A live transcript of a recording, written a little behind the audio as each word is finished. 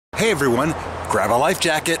Hey everyone, grab a life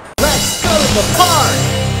jacket. Let's go to the park!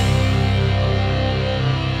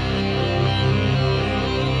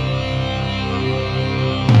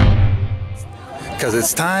 Because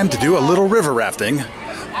it's time to do a little river rafting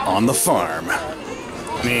on the farm.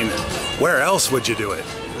 I mean, where else would you do it?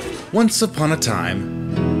 Once upon a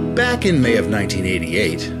time, back in May of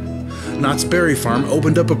 1988, Knott's Berry Farm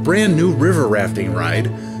opened up a brand new river rafting ride,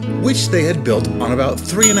 which they had built on about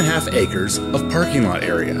 3.5 acres of parking lot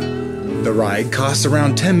area. The ride cost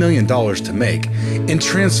around $10 million to make and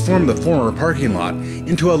transformed the former parking lot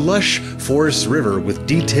into a lush forest river with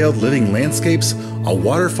detailed living landscapes, a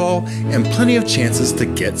waterfall, and plenty of chances to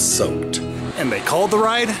get soaked. And they called the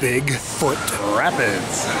ride Bigfoot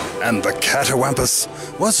Rapids. And the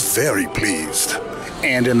Catawampus was very pleased.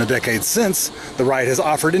 And in the decades since, the ride has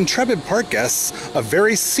offered intrepid park guests a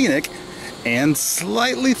very scenic and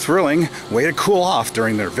slightly thrilling way to cool off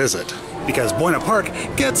during their visit. Because Buena Park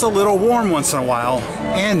gets a little warm once in a while,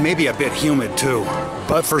 and maybe a bit humid too.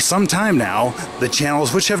 But for some time now, the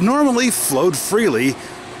channels which have normally flowed freely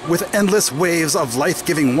with endless waves of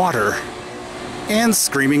life-giving water and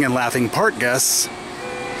screaming and laughing park guests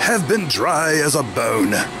have been dry as a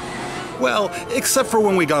bone. Well, except for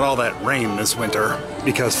when we got all that rain this winter,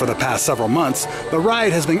 because for the past several months, the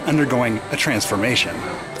ride has been undergoing a transformation.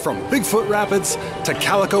 From Bigfoot Rapids to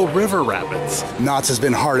Calico River Rapids. Knott's has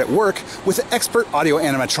been hard at work with expert audio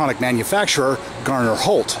animatronic manufacturer Garner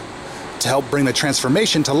Holt to help bring the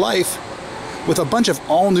transformation to life with a bunch of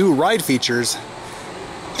all-new ride features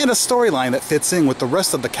and a storyline that fits in with the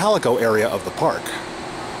rest of the Calico area of the park.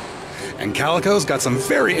 And Calico's got some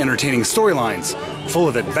very entertaining storylines, full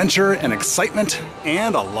of adventure and excitement,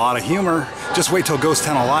 and a lot of humor. Just wait till Ghost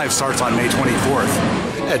Town Alive starts on May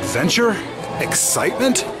 24th. Adventure?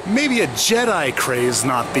 Excitement? Maybe a Jedi craze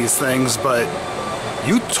not these things, but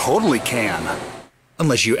you totally can.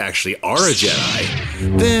 Unless you actually are a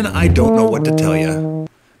Jedi. Then I don't know what to tell you.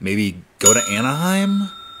 Maybe go to Anaheim?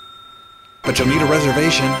 But you'll need a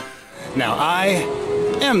reservation. Now I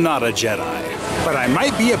am not a Jedi, but I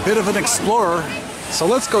might be a bit of an explorer. So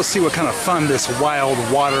let's go see what kind of fun this wild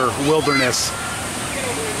water wilderness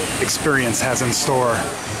experience has in store.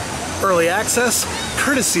 Early access,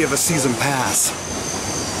 courtesy of a season pass.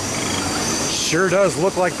 Sure does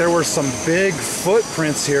look like there were some big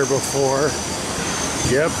footprints here before.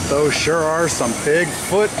 Yep, those sure are some big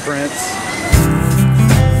footprints.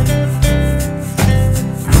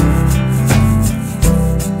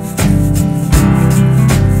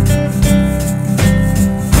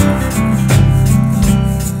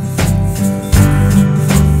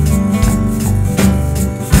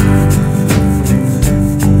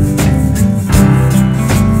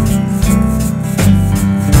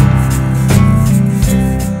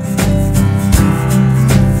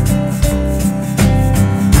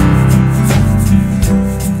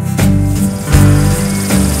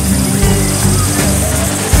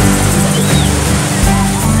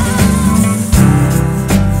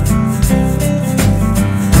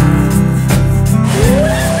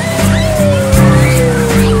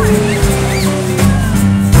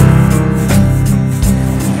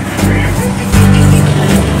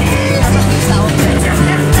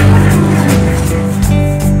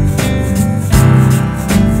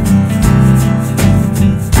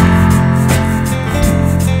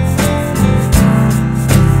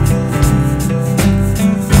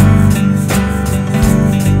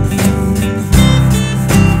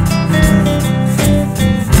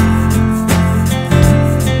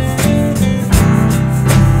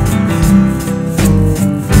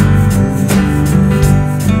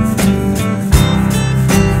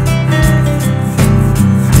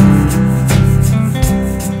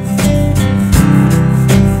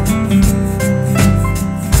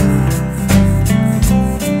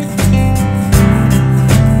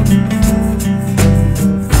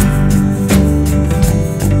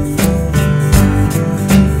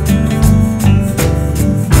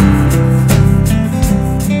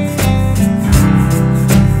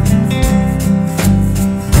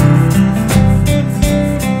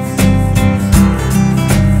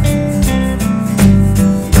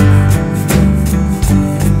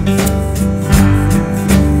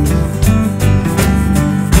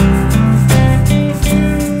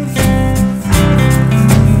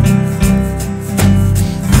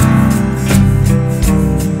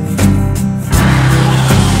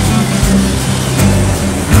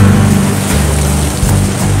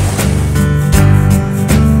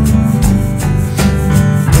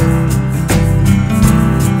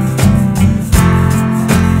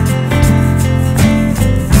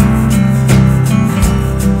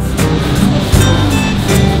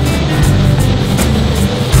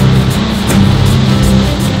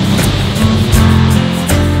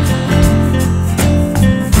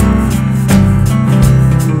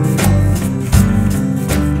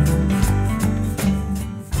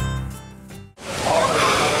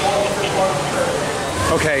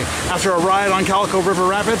 Okay, after a ride on Calico River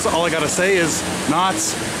Rapids, all I gotta say is,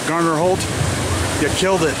 Knott's, Garner Holt, you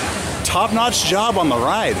killed it. Top-notch job on the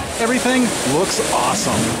ride. Everything looks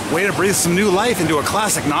awesome. Way to breathe some new life into a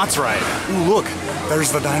classic Knott's ride. Ooh, look,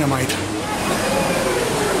 there's the dynamite. Here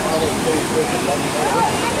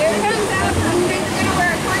comes out. I'm gonna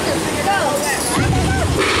wear a condom. Go.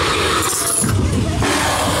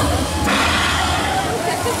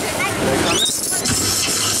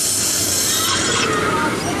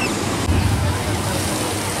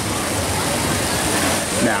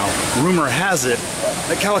 Now, rumor has it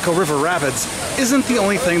that Calico River Rapids isn't the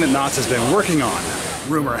only thing that Knott's has been working on.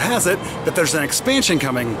 Rumor has it that there's an expansion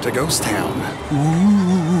coming to Ghost Town.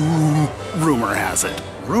 Ooh, rumor has it.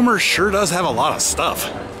 Rumor sure does have a lot of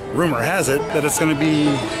stuff. Rumor has it that it's gonna be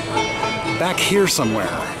back here somewhere.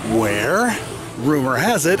 Where? Rumor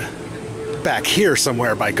has it, back here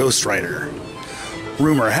somewhere by Ghost Rider.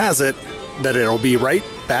 Rumor has it that it'll be right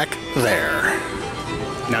back there.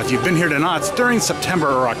 Now, if you've been here to Knott's during September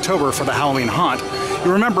or October for the Halloween haunt,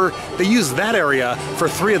 you remember they used that area for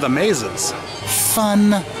 3 of the mazes.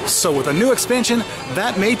 Fun. So with a new expansion,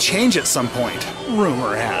 that may change at some point.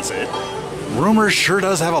 Rumor has it. Rumor sure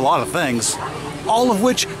does have a lot of things, all of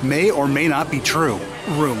which may or may not be true.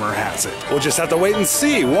 Rumor has it. We'll just have to wait and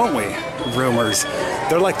see, won't we? Rumors.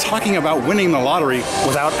 They're like talking about winning the lottery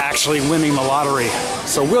without actually winning the lottery.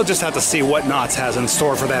 So we'll just have to see what Knott's has in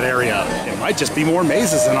store for that area. It might just be more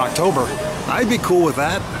mazes in October. I'd be cool with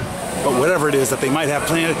that. But whatever it is that they might have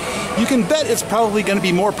planned, you can bet it's probably going to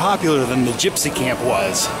be more popular than the Gypsy Camp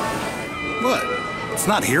was. What? It's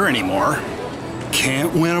not here anymore.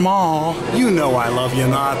 Can't win them all. You know I love you,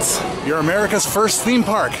 Knott's. You're America's first theme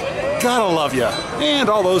park. Gotta love you. And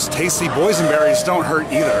all those tasty boysenberries don't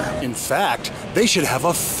hurt either. In fact, they should have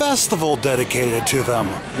a festival dedicated to them.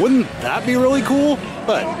 Wouldn't that be really cool?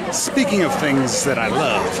 But speaking of things that I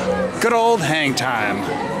love, good old hang time.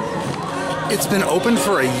 It's been open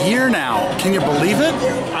for a year now. Can you believe it?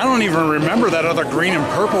 I don't even remember that other green and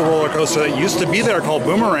purple roller coaster that used to be there called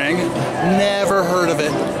Boomerang. Never heard of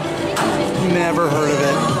it. Never heard of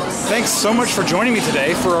it. Thanks so much for joining me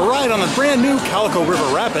today for a ride on the brand new Calico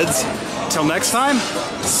River Rapids. Till next time,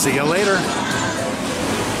 see you later.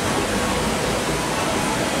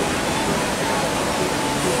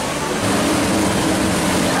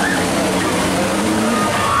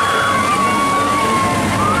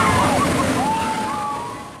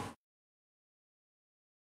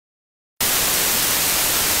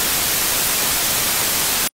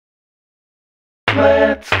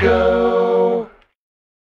 Let's go.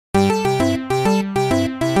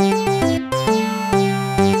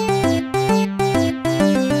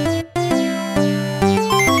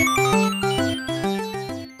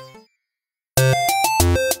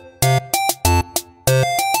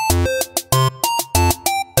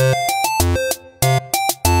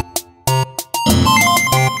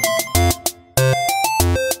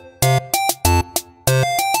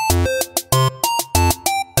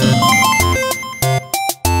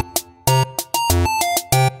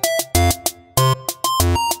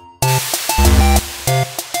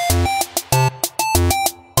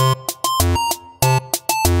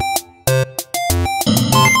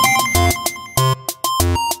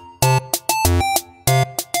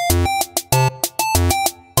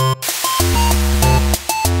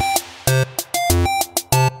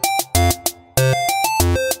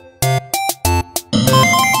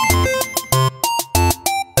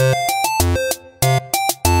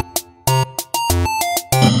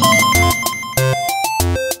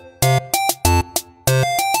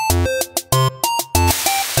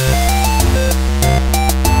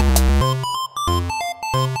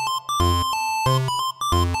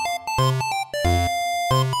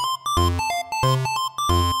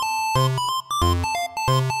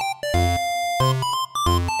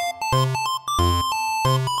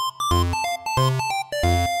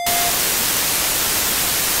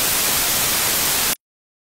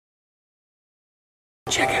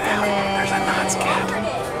 Check it out. There's a Knott's cat.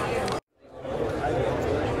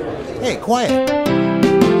 Hey, quiet.